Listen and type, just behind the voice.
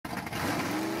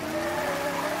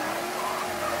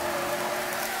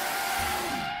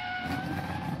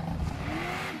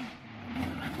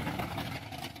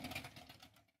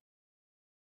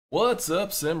What's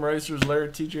up, Sim Racers? Larry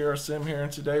TJR Sim here, and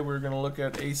today we're going to look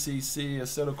at ACC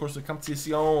Assetto Corsa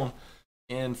Competizione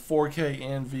in 4K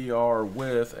and VR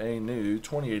with a new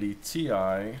 2080 Ti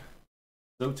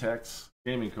Zotac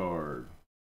gaming card.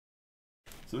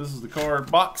 So this is the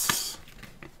card box.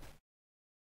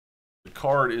 The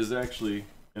card is actually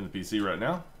in the PC right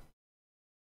now.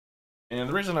 And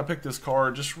the reason I picked this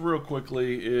card, just real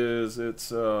quickly, is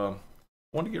it's I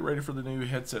want to get ready for the new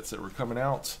headsets that were coming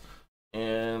out.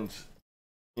 And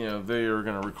you know, they are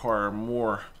going to require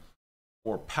more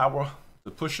power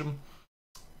to push them,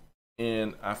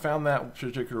 and I found that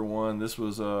particular one. This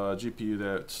was a GPU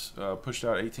that pushed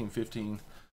out 1815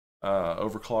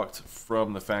 overclocked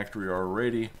from the factory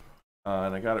already,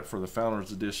 and I got it for the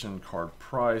Founders Edition card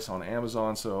price on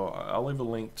Amazon, so I'll leave a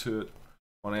link to it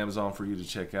on Amazon for you to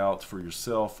check out for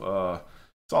yourself.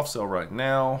 It's off sale right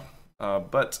now,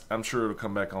 but I'm sure it'll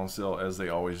come back on sale as they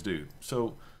always do.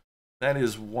 So that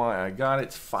is why I got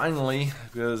it finally,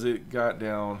 because it got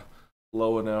down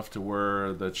low enough to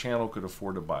where the channel could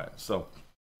afford to buy it. So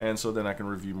then I can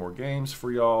review more games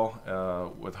for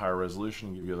y'all with higher resolution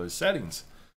and give you those settings.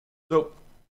 So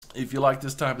if you like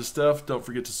this type of stuff, don't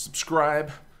forget to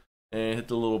subscribe and hit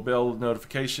the little bell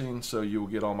notification so you will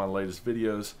get all my latest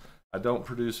videos. I don't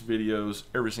produce videos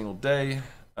every single day,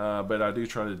 but I do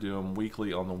try to do them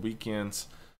weekly on the weekends.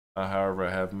 However,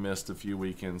 I have missed a few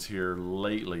weekends here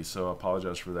lately, so I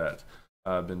apologize for that.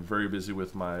 I've been very busy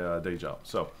with my day job.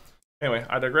 So anyway,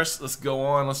 I digress. Let's go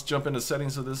on. Let's jump into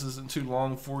settings so this isn't too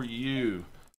long for you.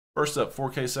 First up,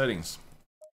 4K settings.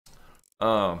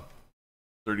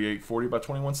 3840 by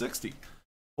 2160.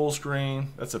 Full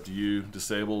screen, that's up to you.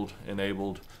 Disabled,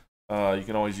 enabled. You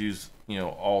can always use,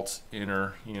 Alt,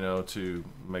 Enter, to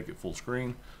make it full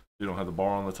screen. You don't have the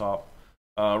bar on the top.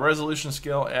 Resolution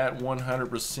scale at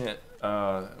 100%.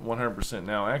 100%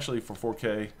 now. Actually, for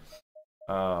 4K,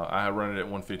 I run it at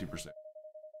 150%.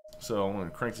 So I'm going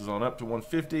to crank this on up to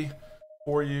 150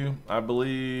 for you. I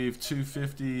believe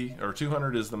 250 or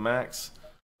 200 is the max.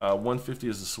 150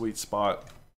 is the sweet spot.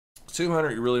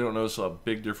 200, you really don't notice a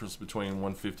big difference between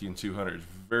 150 and 200. It's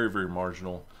very, very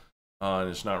marginal, and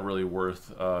it's not really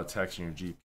worth taxing your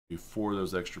GPU for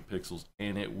those extra pixels,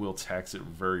 and it will tax it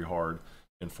very hard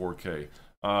in 4K.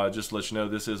 Just to let you know,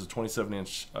 this is a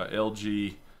 27-inch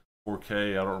LG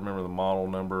 4K. I don't remember the model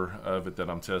number of it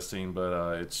that I'm testing,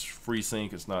 but it's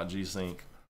FreeSync. It's not G.SKILL.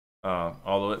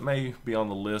 Although it may be on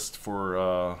the list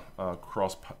for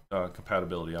cross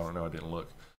compatibility. I don't know. I didn't look.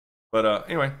 But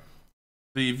anyway,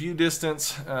 the view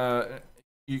distance,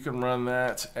 you can run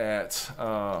that at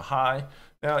high.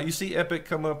 Now, you see Epic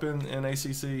come up in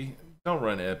ACC. Don't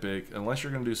run Epic. Unless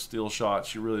you're going to do still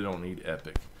shots, you really don't need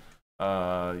Epic.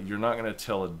 You're not going to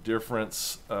tell a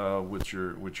difference with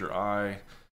your eye.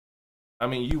 I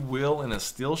mean, you will in a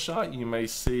still shot. You may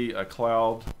see a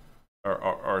cloud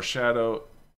or a shadow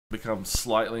become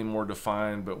slightly more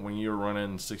defined, but when you're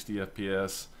running 60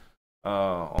 FPS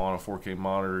on a 4K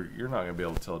monitor, you're not going to be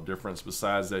able to tell a difference.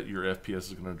 Besides that, your FPS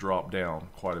is going to drop down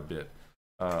quite a bit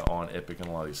on Epic and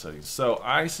a lot of these settings. So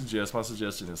my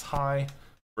suggestion is high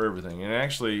for everything. And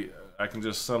actually, I can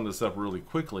just sum this up really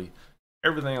quickly.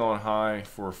 Everything on high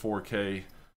for a 4K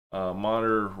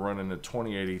monitor running a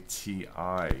 2080 Ti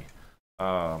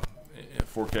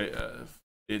 4K,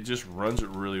 it just runs it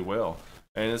really well,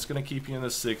 and it's going to keep you in the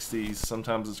 60s.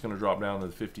 Sometimes it's going to drop down to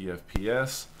 50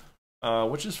 FPS,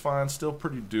 which is fine, still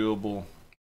pretty doable.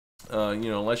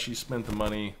 Unless you spend the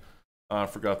money. I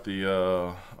forgot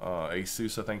the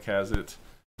Asus, I think, has it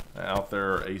out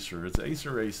there, or Acer. It's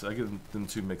Acer. I get them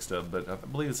two mixed up, but I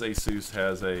believe it's Asus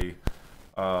has a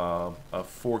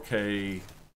 4K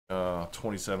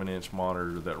 27-inch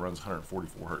monitor that runs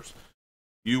 144 hertz.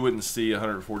 You wouldn't see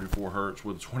 144 hertz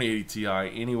with a 2080 Ti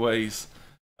anyways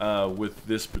with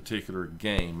this particular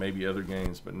game. Maybe other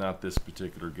games, but not this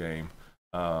particular game.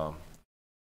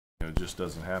 It just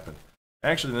doesn't happen.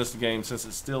 Actually, in this game, since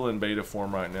it's still in beta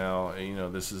form right now,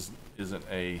 this isn't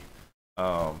a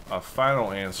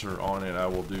final answer on it. I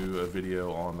will do a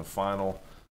video on the final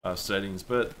settings,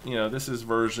 but this is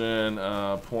version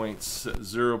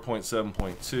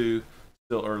 0.7.2,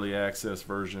 still early access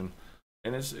version,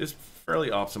 and it's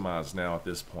fairly optimized now at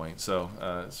this point, so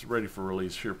it's ready for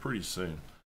release here pretty soon.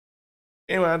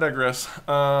 Anyway, I digress.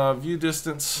 View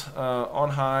distance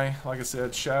on high, like I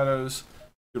said, shadows,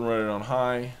 you can run it on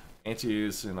high,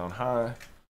 anti-aliasing on high,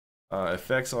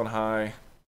 effects on high,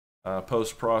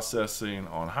 post-processing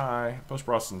on high.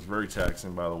 Post-processing is very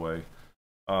taxing, by the way,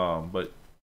 but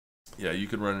yeah, you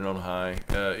can run it on high.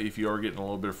 If you are getting a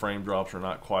little bit of frame drops or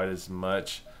not quite as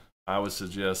much, I would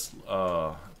suggest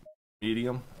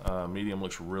medium. Medium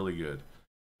looks really good.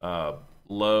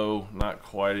 Low, not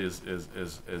quite as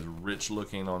rich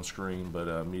looking on screen,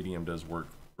 but medium does work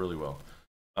really well.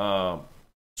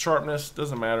 Sharpness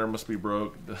doesn't matter, must be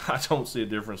broke. I don't see a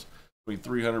difference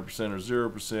between 300%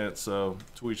 or 0%, so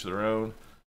to each their own.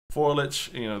 Foliage,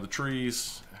 you know, the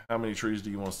trees, how many trees do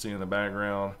you want to see in the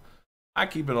background? I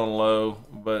keep it on low,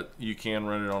 but you can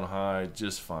run it on high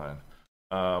just fine.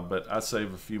 But I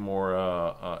save a few more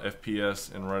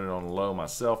FPS and run it on low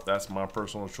myself. That's my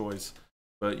personal choice.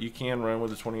 But you can run with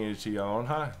the 2080 Ti on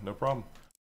high, no problem.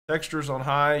 Textures on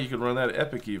high, you can run that at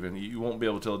Epic even. You won't be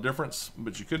able to tell a difference,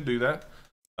 but you could do that.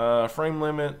 Frame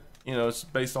limit, you know, it's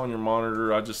based on your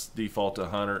monitor. I just default to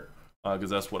 100 because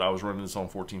that's what I was running this on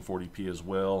 1440p as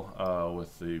well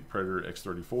with the Predator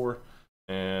X34,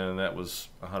 and that was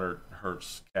 100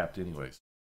 hertz capped anyways.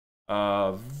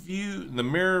 The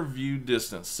mirror view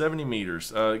distance, 70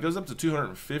 meters. It goes up to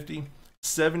 250.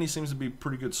 70 seems to be a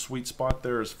pretty good sweet spot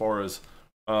there as far as,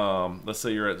 let's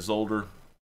say you're at Zolder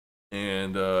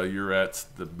and you're at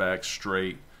the back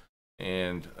straight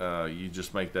and you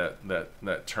just make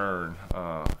that turn,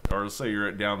 or let's say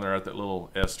you're down there at that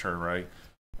little S turn, right?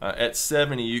 At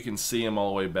 70, you can see them all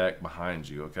the way back behind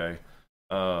you, okay?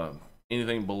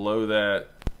 Anything below that,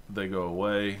 they go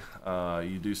away.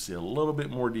 You do see a little bit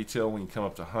more detail when you come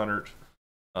up to 100,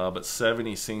 but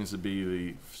 70 seems to be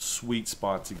the sweet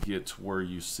spot to get to where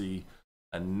you see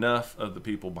enough of the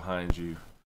people behind you,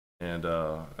 and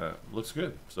looks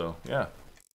good. So yeah,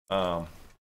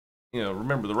 you know,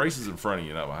 remember the race is in front of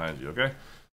you, not behind you. Okay.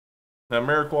 Now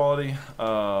mirror quality,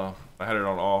 I had it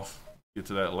on off. Get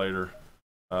to that later.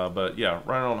 But yeah,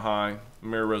 run it on high.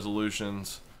 Mirror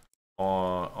resolutions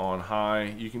on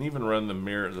high. You can even run the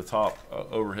mirror, the top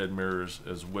overhead mirrors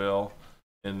as well.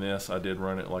 In this, I did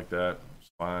run it like that. It's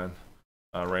fine.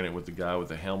 I ran it with the guy with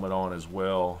the helmet on as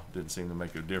well. Didn't seem to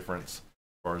make a difference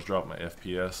as far as dropping my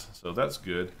FPS. So that's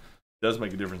good. It does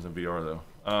make a difference in VR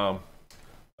though.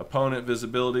 Opponent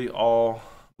visibility, all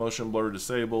motion blur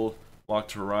disabled. Lock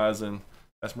to horizon.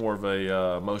 That's more of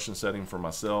a motion setting for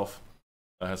myself.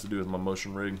 That has to do with my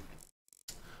motion rig.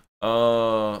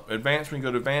 Advanced, when you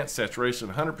go to advanced, saturation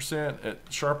 100%, at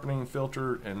sharpening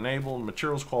filter enabled,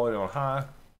 materials quality on high.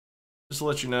 Just to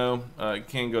let you know, it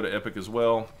can go to epic as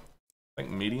well. I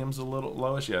think medium's a little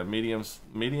lowish. Yeah,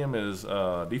 medium is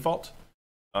default.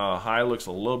 High looks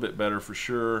a little bit better for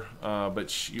sure,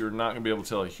 but you're not gonna be able to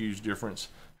tell a huge difference.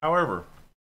 However,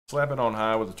 slap it on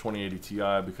high with the 2080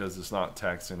 Ti because it's not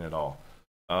taxing at all.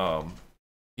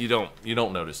 You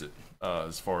don't notice it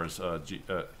as far as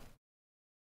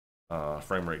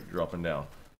frame rate dropping down.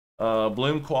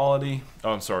 Bloom quality,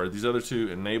 oh, I'm sorry, these other two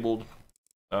enabled.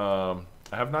 I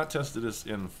have not tested this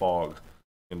in fog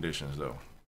conditions though,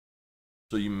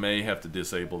 so you may have to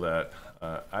disable that.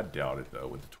 I doubt it though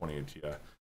with the 2080 Ti.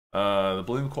 The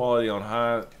bloom quality on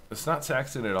high, it's not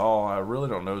taxing at all. I really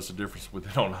don't notice a difference with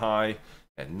it on high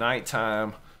at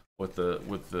nighttime with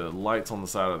the lights on the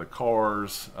side of the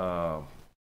cars.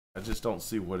 I just don't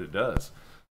see what it does.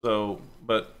 So,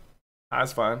 but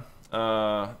high's fine.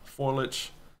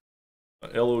 Foliage,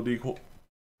 LOD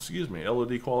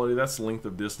quality. That's the length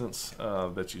of distance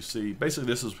that you see. Basically,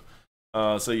 this is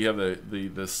say you have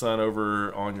the sun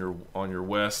over on your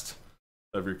west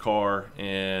of your car,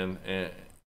 and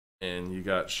you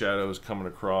got shadows coming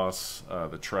across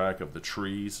the track of the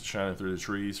trees, shining through the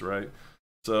trees, right?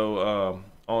 So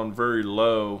on very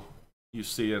low, you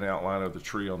see an outline of the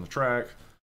tree on the track.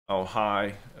 On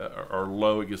high or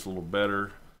low, it gets a little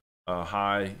better.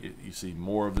 High, you see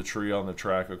more of the tree on the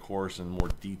track, of course, and more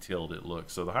detailed it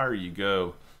looks. So the higher you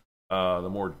go, the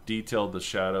more detailed the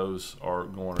shadows are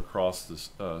going across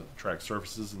the track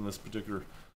surfaces in this particular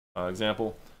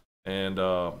example, and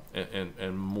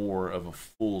more of a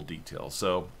full detail.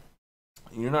 So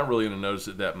you're not really going to notice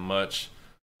it that much.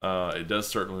 It does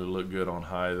certainly look good on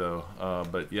high though.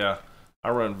 But yeah,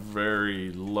 I run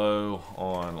very low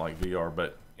on like VR.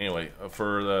 But anyway,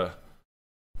 for the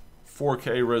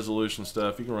 4K resolution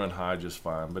stuff, you can run high just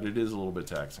fine, but it is a little bit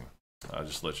taxing. I'll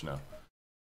just let you know.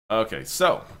 Okay,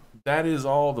 so that is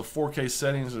all the 4K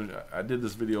settings. I did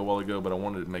this video a while ago, but I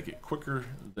wanted to make it quicker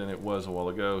than it was a while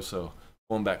ago, so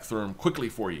going back through them quickly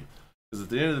for you. Because at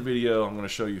the end of the video, I'm going to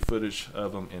show you footage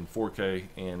of them in 4K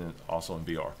and also in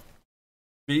VR.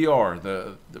 VR,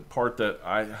 the part that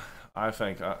I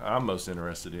think I'm most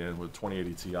interested in with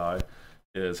 2080 Ti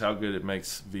is how good it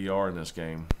makes VR in this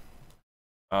game.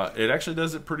 It actually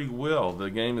does it pretty well. The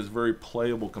game is very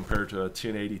playable compared to a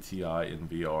 1080 Ti in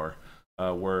VR,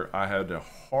 where I had a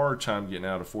hard time getting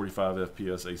out of 45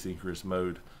 FPS asynchronous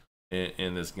mode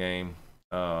in this game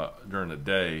during the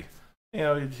day. You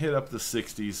know, it'd hit up the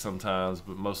 60s sometimes,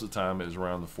 but most of the time it was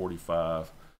around the 45.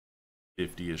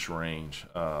 50-ish range.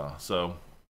 So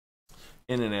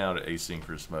in and out of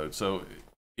asynchronous mode. So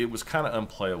it was kind of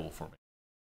unplayable for me.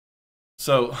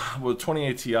 So with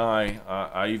 2080 Ti,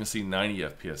 I even see 90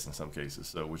 FPS in some cases,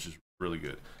 so which is really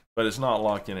good. But it's not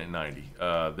locked in at 90.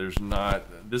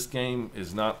 This game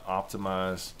is not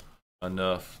optimized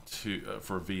enough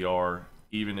for VR,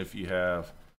 even if you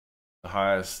have the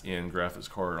highest end graphics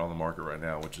card on the market right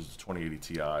now, which is the 2080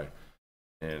 Ti.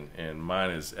 And mine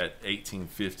is at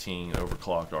 1815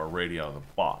 overclocked already out of the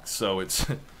box. So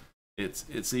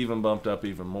it's even bumped up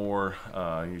even more.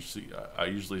 I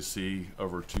usually see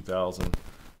over 2000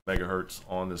 megahertz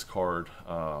on this card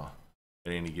at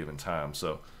any given time.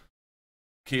 So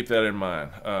keep that in mind.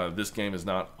 This game is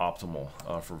not optimal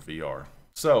for VR.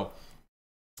 So,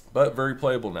 but very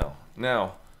playable now.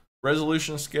 Now,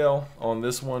 resolution scale on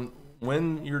this one,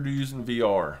 when you're using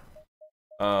VR,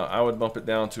 I would bump it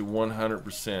down to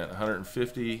 100%,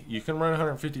 150. You can run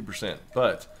 150%,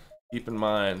 but keep in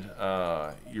mind,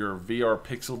 your VR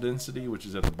pixel density, which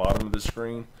is at the bottom of the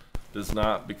screen, does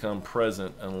not become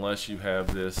present unless you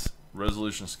have this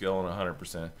resolution scale on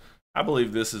 100%. I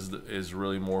believe this is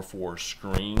really more for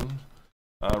screen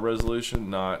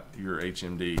resolution, not your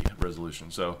HMD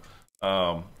resolution. So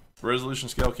resolution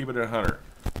scale, keep it at 100.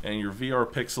 And your VR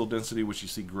pixel density, which you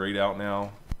see grayed out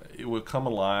now, it will come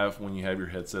alive when you have your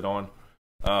headset on.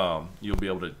 You'll be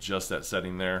able to adjust that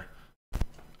setting there.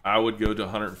 I would go to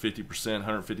 150%.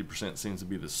 150% seems to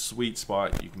be the sweet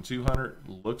spot. You can 200,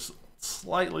 looks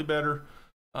slightly better,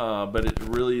 but it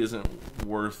really isn't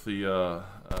worth the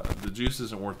juice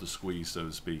isn't worth the squeeze, so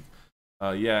to speak.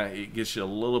 Yeah, it gets you a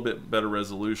little bit better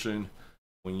resolution.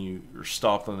 When you're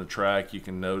stopped on the track, you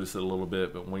can notice it a little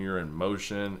bit, but when you're in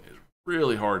motion, it's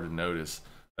really hard to notice,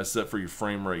 except for your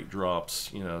frame rate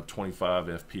drops, 25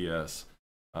 FPS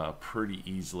pretty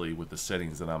easily with the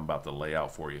settings that I'm about to lay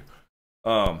out for you.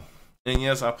 And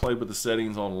yes, I played with the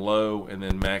settings on low and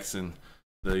then maxing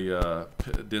the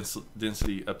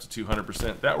density up to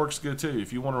 200%. That works good too.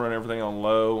 If you want to run everything on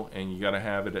low and you got to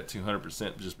have it at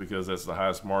 200% just because that's the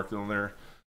highest mark on there,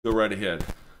 go right ahead.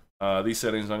 These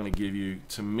settings I'm going to give you,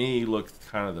 to me, look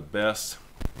kind of the best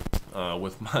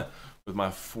with my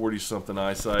 40-something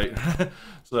eyesight.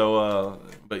 So,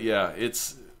 but yeah,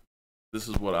 this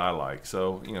is what I like.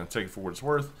 So, take it for what it's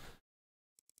worth.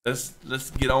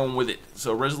 Let's get on with it.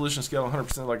 So, resolution scale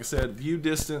 100%. Like I said, view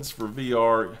distance for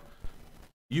VR.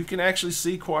 You can actually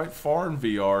see quite far in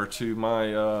VR. To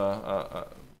my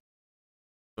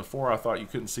before, I thought you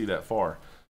couldn't see that far,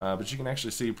 but you can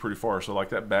actually see pretty far. So, like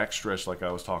that back stretch, like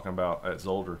I was talking about at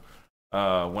Zolder.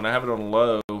 When I have it on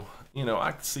low,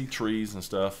 I can see trees and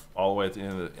stuff all the way at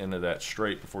the end of that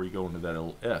straight before you go into that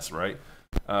little S, right?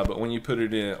 But when you put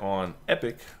it in on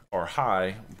Epic or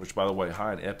High, which by the way,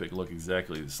 High and Epic look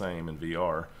exactly the same in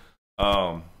VR,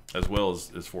 as well as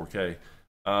 4K,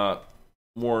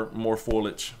 more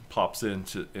foliage pops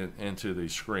into the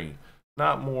screen.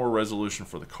 Not more resolution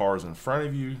for the cars in front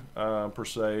of you per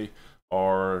se,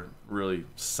 or really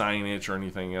signage or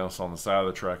anything else on the side of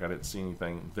the track. I didn't see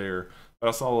anything there, but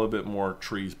I saw a little bit more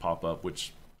trees pop up,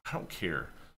 which I don't care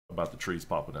about the trees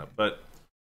popping up. But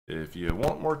if you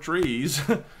want more trees,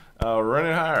 run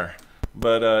it higher.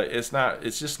 But it's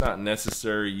just not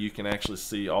necessary. You can actually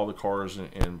see all the cars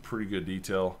in pretty good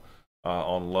detail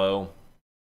on low,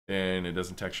 and it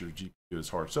doesn't tax your GPU as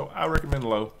hard. So I recommend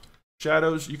low.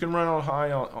 Shadows, you can run on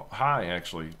high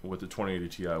actually with the 2080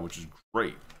 Ti, which is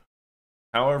great.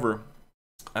 However,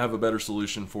 I have a better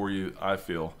solution for you, I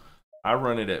feel. I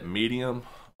run it at medium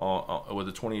with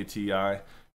the 2080 Ti, and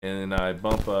then I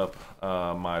bump up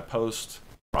my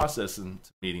post-processing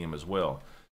to medium as well.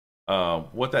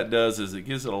 What that does is it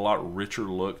gives it a lot richer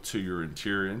look to your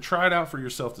interior, and try it out for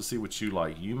yourself to see what you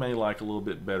like. You may like a little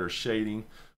bit better shading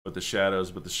with the shadows,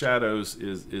 but the shadows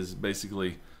is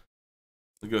basically,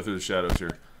 let's go through the shadows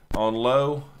here. On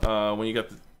low, when you got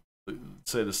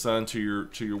say the sun to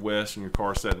your west and your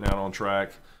car setting out on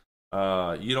track,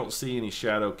 you don't see any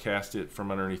shadow casted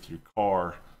from underneath your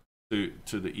car to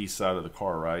the east side of the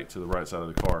car, right, to the right side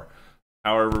of the car.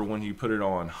 However, when you put it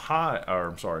on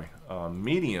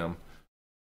medium,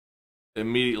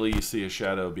 immediately you see a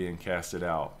shadow being casted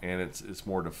out, and it's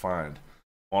more defined.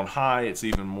 On high, it's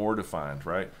even more defined,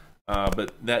 right?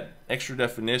 But that extra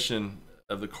definition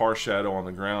of the car shadow on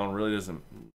the ground really doesn't,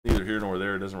 neither here nor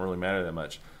there, it doesn't really matter that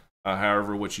much.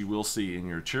 However, what you will see in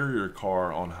your interior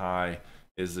car on high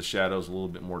is the shadows a little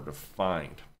bit more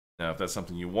defined. Now, if that's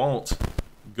something you want,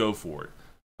 go for it.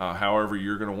 However,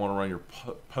 you're going to want to run your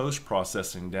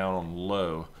post-processing down on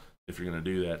low if you're going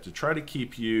to do that, to try to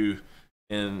keep you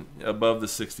in above the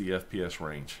 60 FPS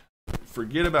range.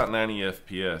 Forget about 90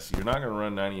 FPS. You're not going to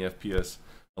run 90 FPS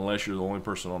unless you're the only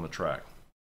person on the track.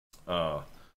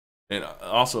 And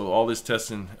also, all this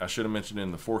testing, I should have mentioned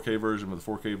in the 4K version, but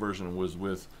the 4K version was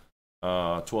with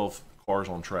 12 cars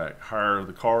on track. Higher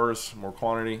the cars, more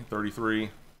quantity,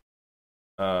 33,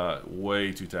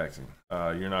 way too taxing.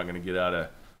 You're not going to get out of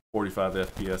 45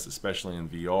 FPS, especially in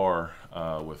VR,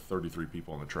 with 33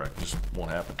 people on the track. It just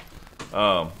won't happen.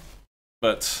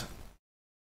 But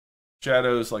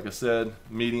shadows, like I said,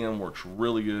 medium works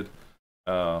really good.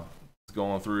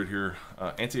 Going through it here.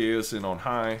 Anti-aliasing on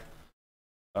high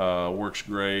works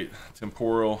great.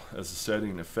 Temporal as a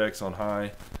setting, effects on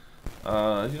high.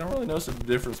 You don't really notice the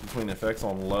difference between effects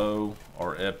on low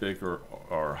or epic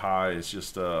or high. It's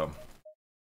just, I'm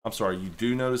sorry, you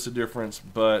do notice a difference,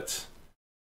 but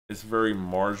it's very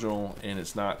marginal and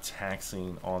it's not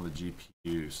taxing on the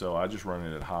GPU. So I just run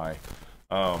it at high.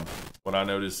 What I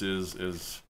notice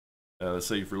is let's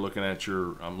say if you're looking at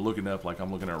your, I'm looking up like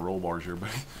I'm looking at roll bars here, but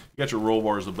you got your roll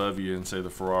bars above you and say the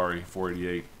Ferrari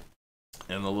 488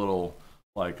 and the little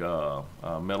like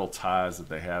metal ties that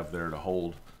they have there to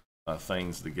hold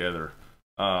things together.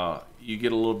 You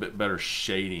get a little bit better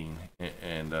shading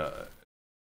and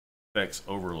effects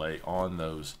overlay on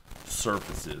those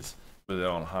surfaces with it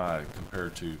on high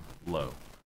compared to low.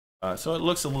 So it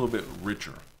looks a little bit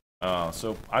richer.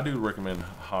 So I do recommend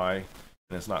high, and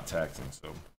it's not taxing,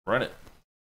 so run it.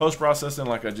 Post-processing,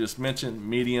 like I just mentioned,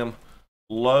 medium.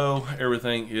 Low,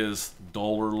 everything is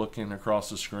duller looking across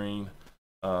the screen.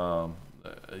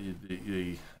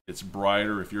 It's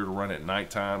brighter. If you're to run it at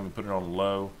nighttime and put it on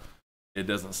low, it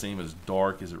doesn't seem as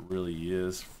dark as it really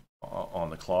is on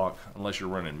the clock, unless you're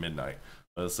running midnight.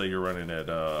 Let's say you're running at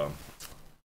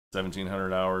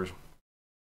 1700 hours.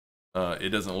 It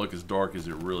doesn't look as dark as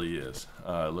it really is.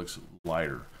 It looks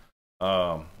lighter.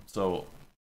 So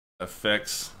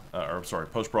effects, or sorry,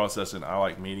 post-processing, I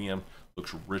like medium.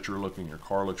 Looks richer looking. Your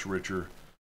car looks richer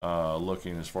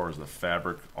looking as far as the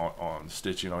fabric on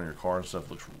stitching on your car and stuff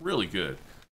looks really good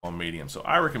on medium. So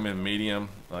I recommend medium.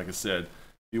 Like I said,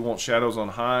 if you want shadows on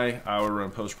high, I would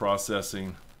run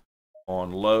post-processing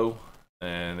on low.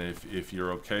 And if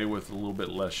you're okay with a little bit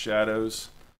less shadows,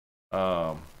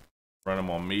 run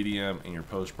them on medium, and your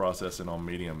post-processing on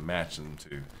medium match them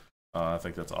too. I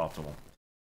think that's optimal.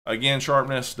 Again,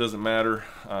 sharpness doesn't matter.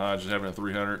 Just having a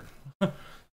 300.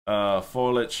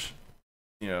 Foliage,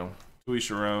 you know, to each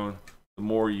your own. The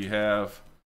more you have,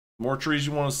 the more trees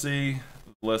you want to see,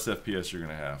 the less FPS you're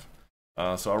going to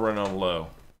have. So I run it on low.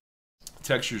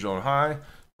 Textures on high.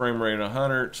 Frame rate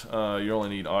 100. You only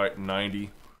need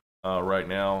 90 right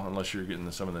now, unless you're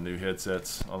getting some of the new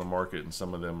headsets on the market, and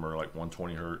some of them are like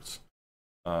 120 hertz.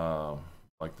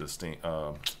 Like the Steam,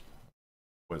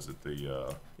 what is it?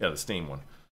 The Steam one.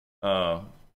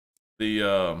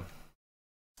 The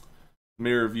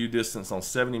mirror view distance on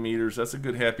 70 meters. That's a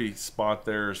good happy spot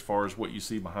there as far as what you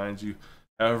see behind you.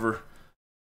 However,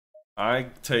 I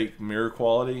take mirror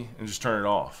quality and just turn it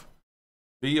off.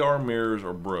 VR mirrors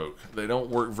are broke. They don't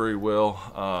work very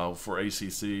well for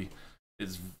ACC.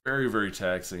 It's very, very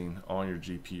taxing on your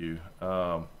GPU.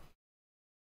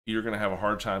 You're going to have a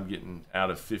hard time getting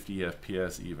out of 50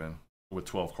 FPS even with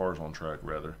 12 cars on track,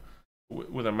 rather.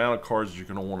 With the amount of cars that you're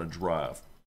going to want to drive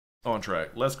on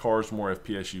track. Less cars, more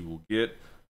FPS you will get.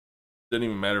 Doesn't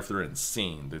even matter if they're in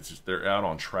scene. They're out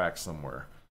on track somewhere.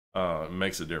 It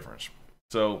makes a difference.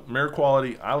 So mirror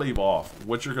quality, I leave off.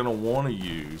 What you're going to want to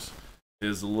use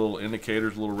is the little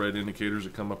indicators, little red indicators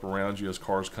that come up around you as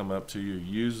cars come up to you.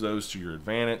 Use those to your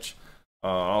advantage.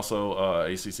 Also,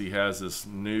 ACC has this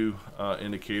new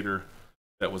indicator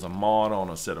that was a mod on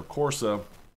Assetto Corsa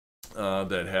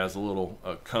that has a little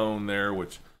cone there,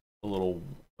 which a little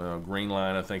green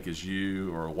line I think is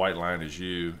you, or a white line is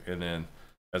you, and then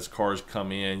as cars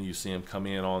come in, you see them come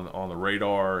in on the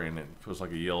radar, and it feels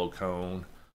like a yellow cone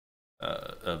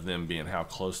of them being how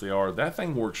close they are. That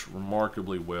thing works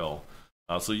remarkably well.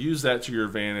 So use that to your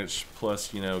advantage,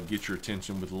 plus, you know, get your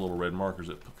attention with the little red markers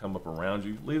that come up around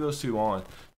you. Leave those two on.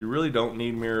 You really don't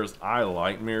need mirrors. I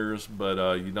like mirrors,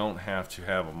 but you don't have to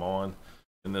have them on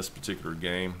in this particular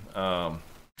game, or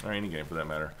any game for that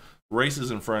matter. Race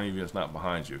is in front of you, it's not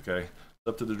behind you, okay? It's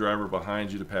up to the driver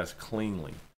behind you to pass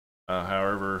cleanly.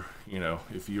 However, you know,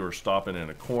 if you are stopping in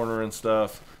a corner and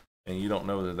stuff, and you don't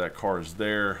know that that car is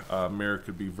there, mirror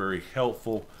could be very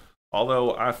helpful.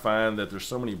 Although I find that there's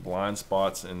so many blind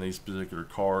spots in these particular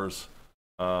cars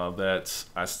that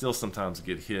I still sometimes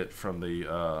get hit from the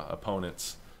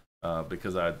opponents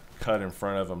because I cut in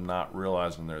front of them not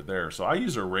realizing they're there. So I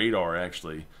use a radar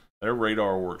actually. Their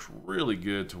radar works really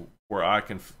good to where I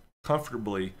can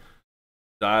comfortably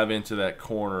dive into that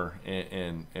corner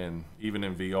and even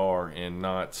in VR and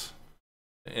not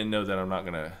and know that I'm not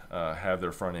gonna have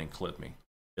their front end clip me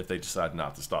if they decide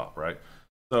not to stop, right?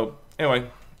 So anyway,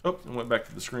 oh, I went back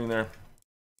to the screen there.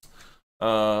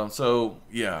 So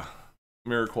yeah,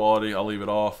 mirror quality, I'll leave it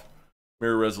off.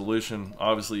 Mirror resolution,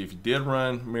 obviously if you did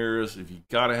run mirrors, if you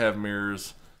gotta have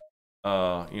mirrors,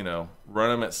 you know, run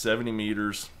them at 70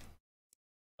 meters.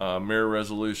 Mirror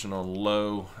resolution on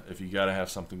low if you gotta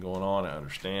have something going on. I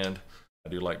understand, I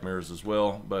do like mirrors as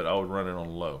well, but I would run it on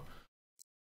low.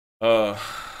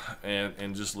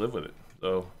 And just live with it.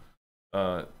 So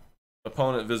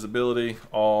opponent visibility,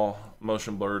 all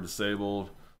motion blur disabled,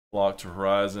 lock to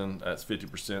horizon, that's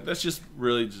 50%. That's just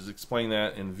really just explain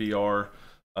that in VR.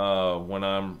 When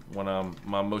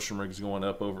my motion rig is going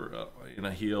up over in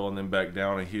a hill and then back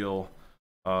down a hill,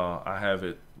 I have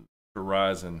it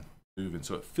horizon moving,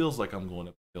 so it feels like I'm going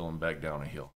up a hill and back down a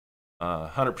hill.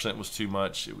 100% was too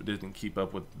much. It didn't keep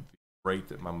up with the rate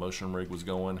that my motion rig was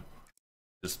going,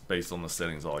 just based on the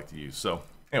settings I like to use. So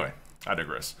anyway, I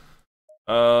digress.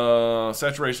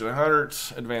 Saturation 100,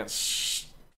 advanced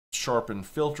sharpen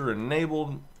filter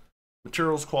enabled.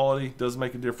 Materials quality does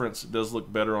make a difference. It does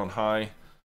look better on high.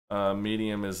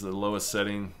 Medium is the lowest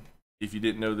setting. If you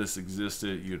didn't know this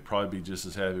existed, you'd probably be just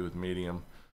as happy with medium.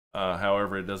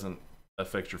 However, it doesn't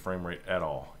affect your frame rate at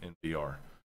all in VR.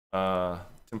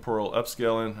 Temporal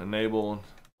upscaling enabled.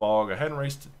 Fog, I hadn't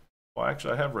raced, well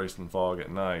actually I have raced in fog at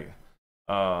night,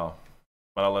 but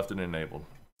I left it enabled.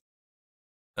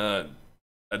 I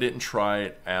didn't try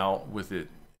it out with it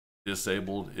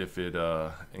disabled if it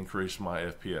increased my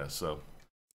FPS, so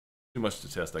too much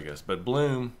to test I guess. But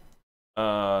bloom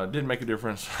didn't make a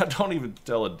difference. I can't even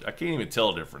tell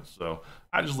a difference, so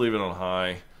I just leave it on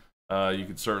high. You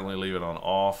could certainly leave it on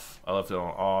off. I left it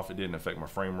on off. It didn't affect my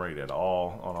frame rate at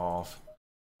all on off.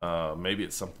 Maybe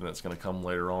it's something that's going to come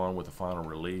later on with the final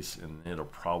release, and it'll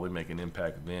probably make an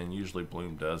impact then. Usually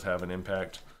bloom does have an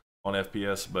impact on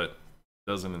FPS, but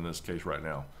doesn't in this case right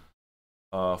now.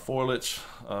 Foliage,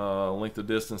 length of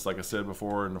distance, like I said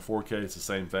before, in the 4K it's the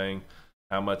same thing.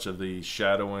 How much of the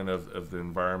shadowing of the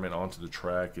environment onto the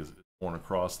track is going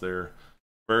across there.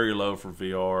 Very low for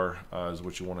VR is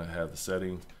what you want to have the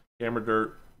setting. Camera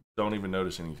dirt, don't even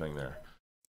notice anything there.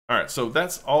 All right, so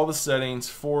that's all the settings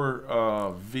for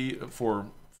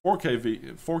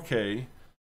 4K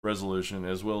resolution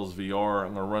as well as VR.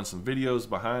 I'm going to run some videos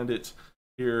behind it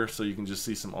here so you can just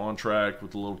see some on track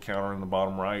with the little counter in the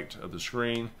bottom right of the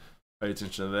screen. Pay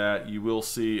attention to that. You will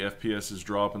see FPS is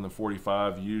dropping to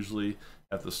 45 usually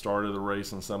at the start of the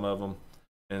race on some of them,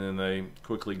 and then they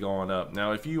quickly going up.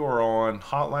 Now if you are on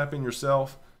hot lapping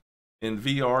yourself in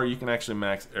VR, you can actually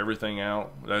max everything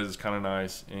out. That is kind of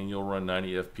nice, and you'll run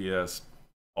 90 FPS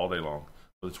all day long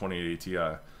with a 2080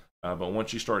 Ti. But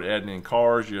once you start adding in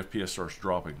cars, your FPS starts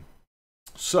dropping.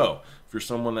 So if you're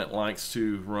someone that likes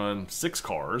to run 6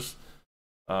 cars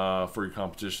for your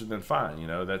competition, then fine. You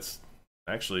know, that's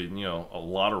actually, you know, a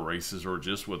lot of races are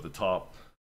just with the top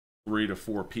 3 to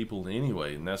 4 people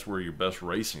anyway, and that's where your best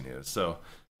racing is. So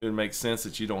it makes sense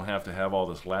that you don't have to have all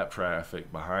this lap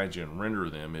traffic behind you and render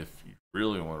them if you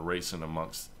really want to race in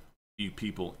amongst a few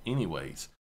people anyways,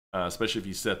 especially if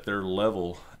you set their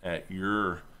level at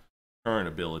your current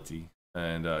ability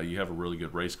and you have a really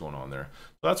good race going on there.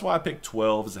 So that's why I picked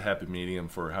 12 as a happy medium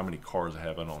for how many cars I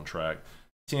have on track.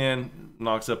 10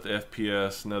 knocks up the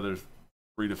FPS, another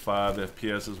 3 to 5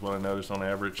 FPS is what I noticed on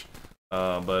average.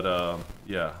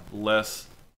 Yeah, less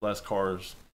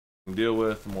cars you can deal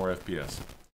with, more FPS.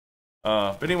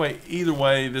 But anyway, either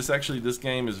way, this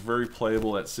game is very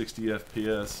playable at 60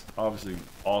 FPS. Obviously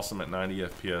awesome at 90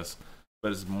 FPS,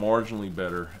 but it's marginally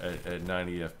better at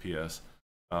 90 FPS.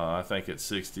 I think at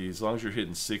 60, as long as you're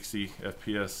hitting 60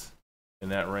 FPS in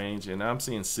that range, and I'm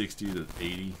seeing 60 to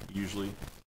 80 usually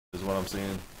is what I'm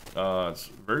seeing. It's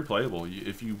very playable.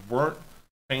 If you weren't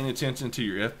paying attention to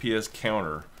your FPS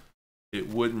counter, it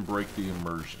wouldn't break the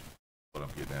immersion. What I'm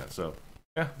getting at. So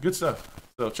yeah, good stuff.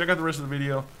 So check out the rest of the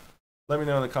video. Let me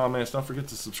know in the comments. Don't forget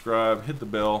to subscribe, hit the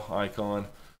bell icon,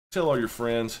 tell all your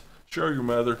friends, show your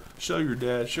mother, show your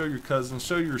dad, show your cousins,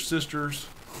 show your sisters,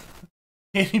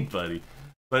 anybody.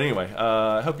 But anyway,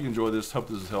 I hope you enjoyed this. Hope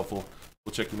this is helpful.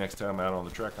 We'll check you next time out on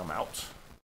the track. I'm out.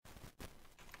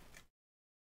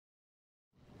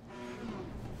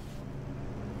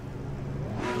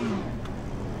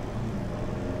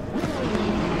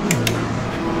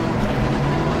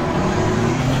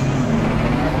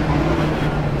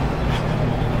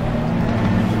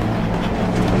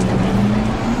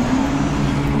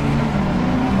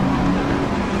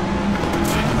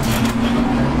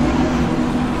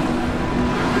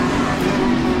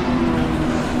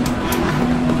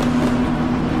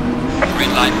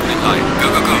 Green light, go,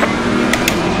 go, go.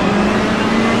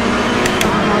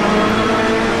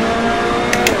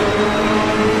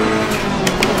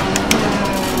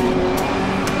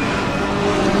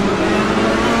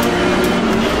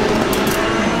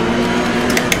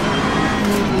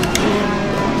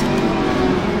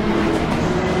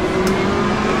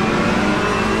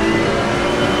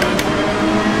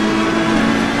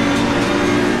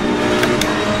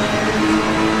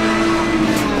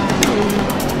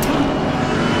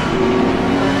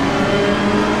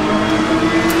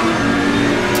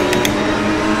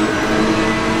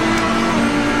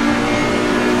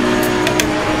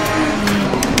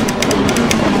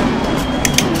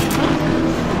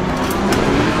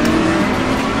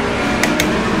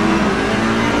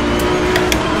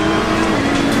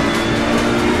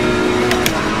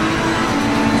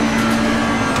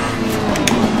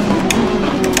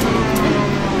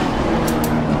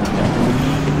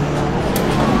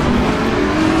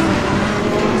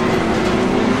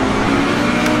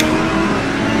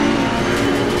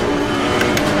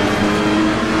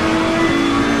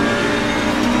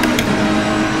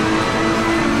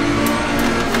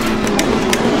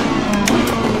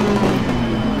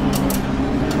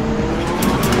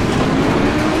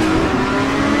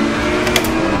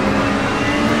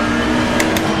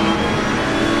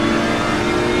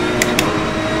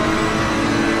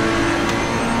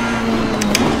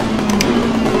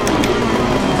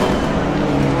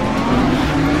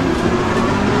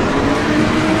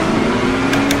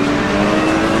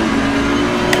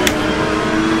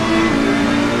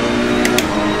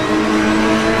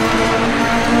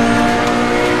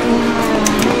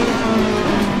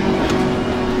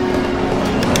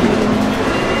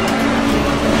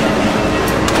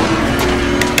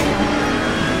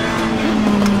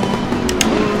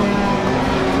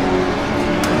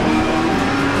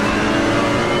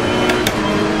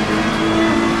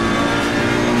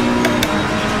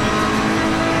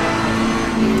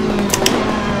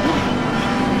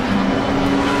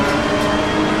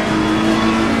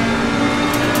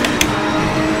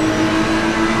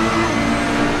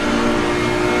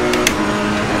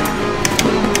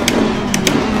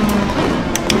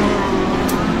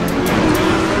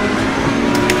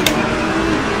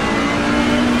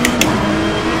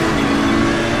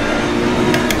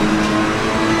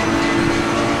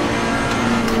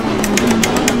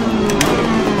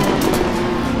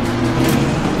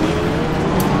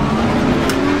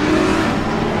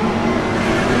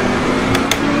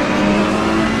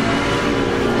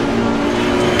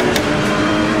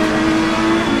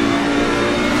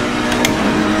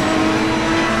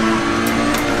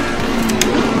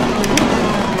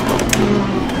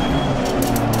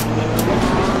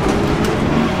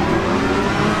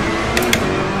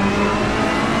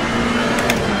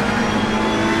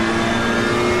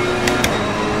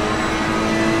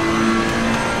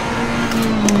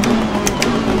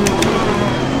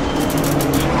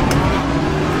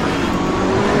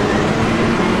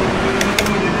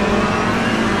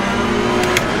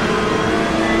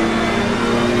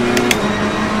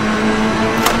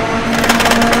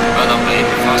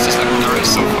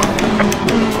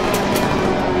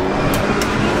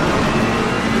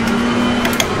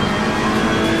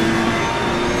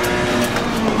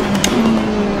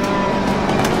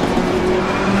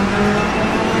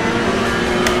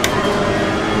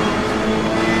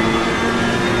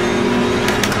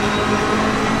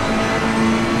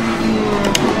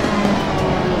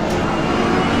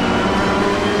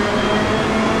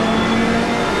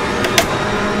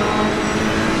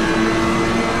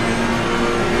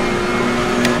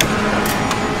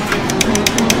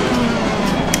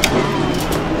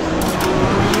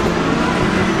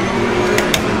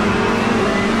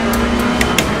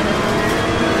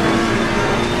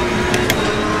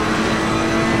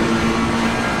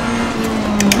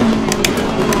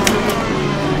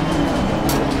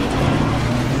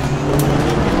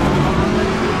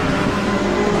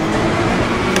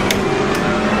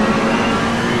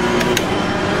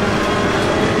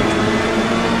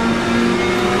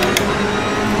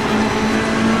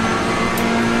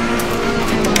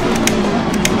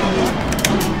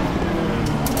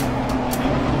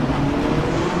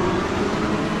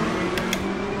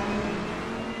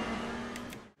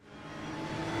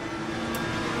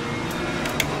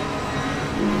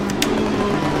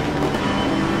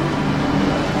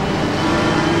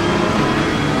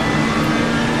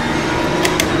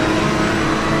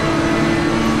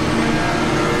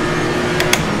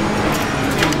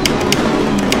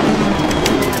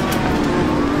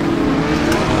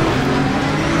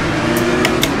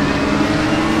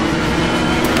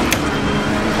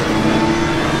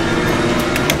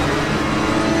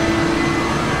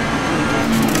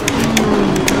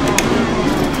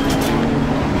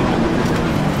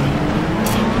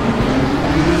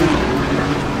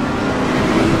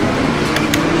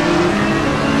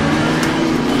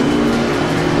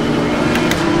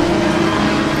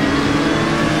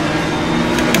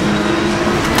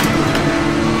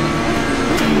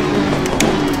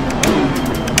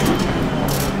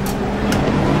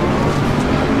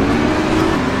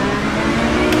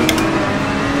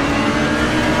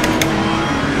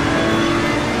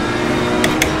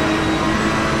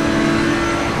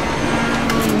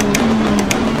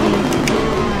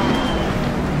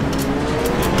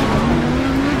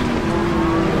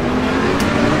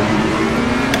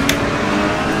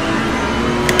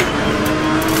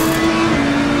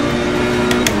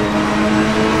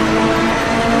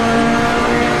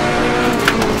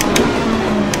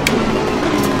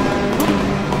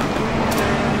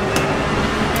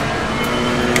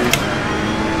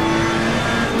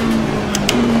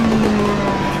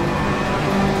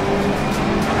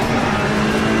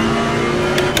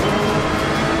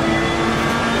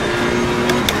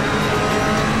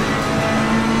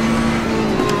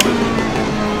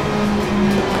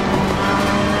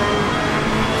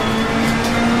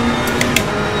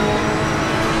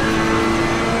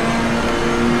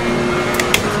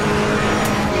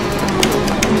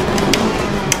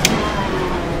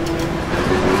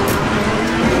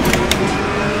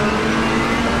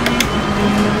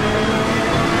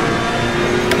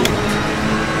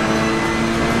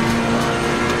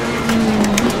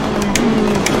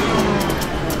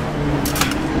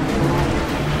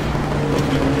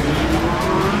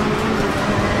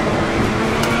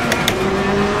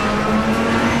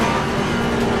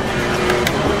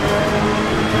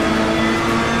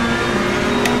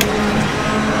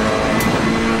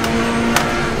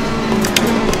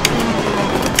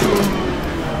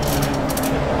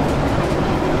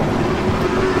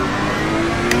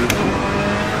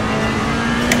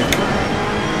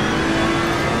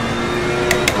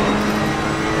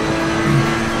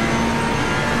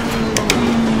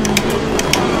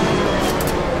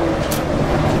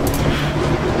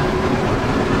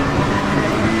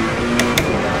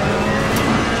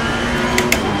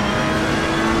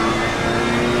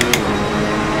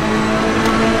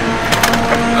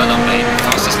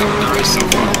 so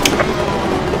fun.